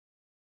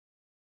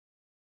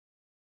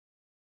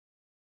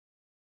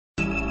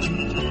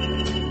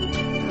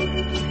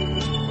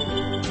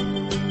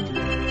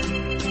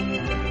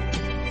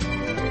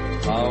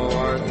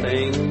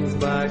brings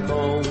back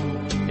home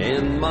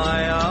in my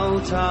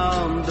old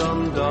town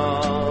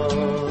Dundalk.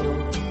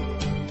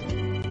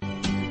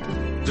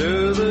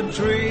 Do the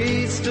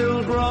trees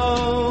still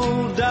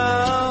grow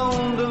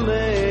down the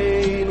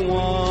main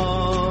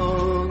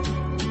walk?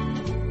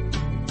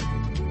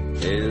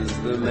 Is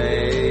the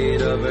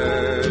maid of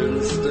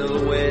earth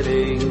still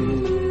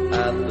waiting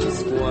at the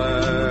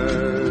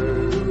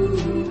square?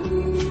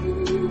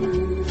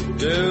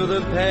 Do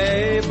the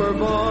paper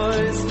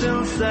boys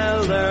still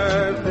sell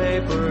their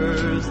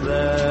papers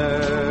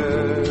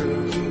there?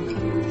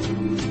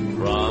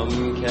 From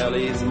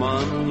Kelly's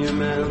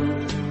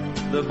monument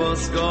the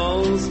bus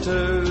goes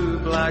to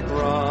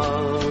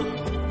Blackrock.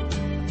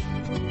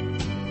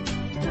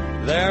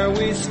 There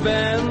we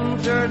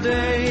spent our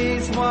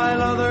days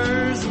while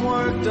others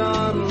worked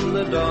on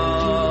the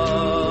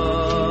docks.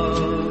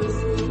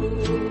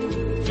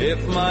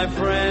 If my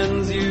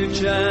friends you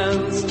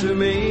chance to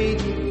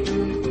meet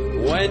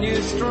when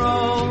you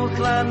stroll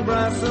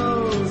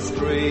Clanbrassil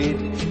Street,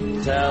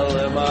 tell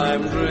them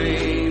I'm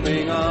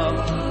dreaming of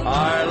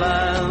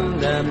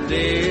Ireland and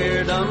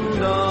dear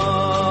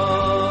Dundalk.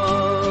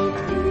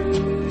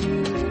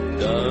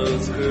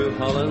 Does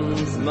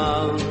Holland's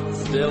Mount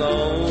still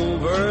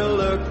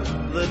overlook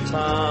the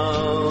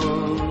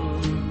town?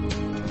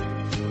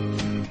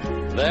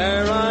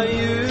 There I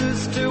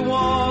used to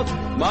walk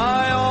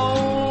my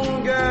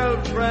own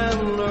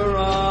girlfriend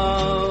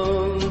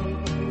around,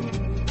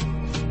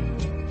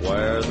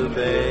 where the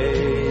bay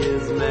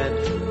is met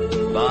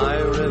by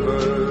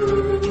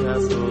River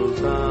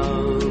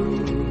Castletown.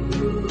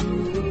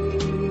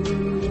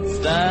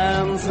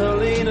 Stands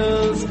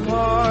Helena's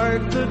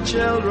Park, the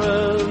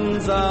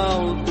children's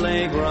old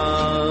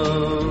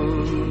playground.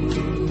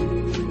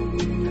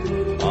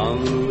 On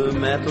the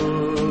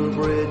metal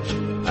bridge,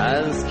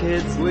 as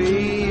kids we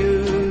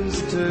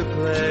used to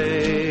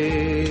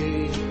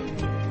play,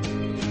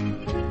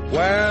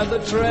 where the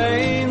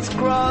trains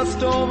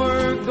crossed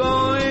over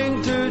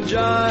going to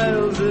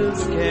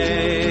Giles's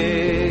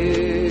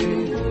Cay.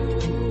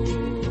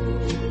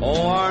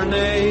 Oh, our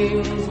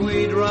names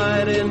we'd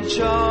write in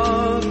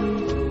chalk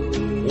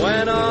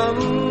when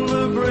on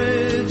the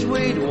bridge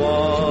we'd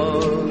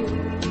walk.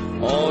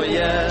 Oh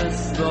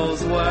yes,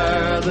 those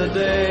were the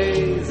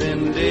days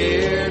in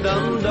dear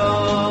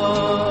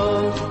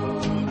Dundalk.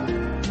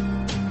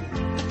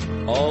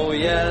 Oh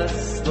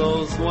yes,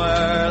 those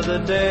were the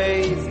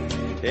days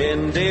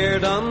in dear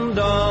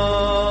Dundalk.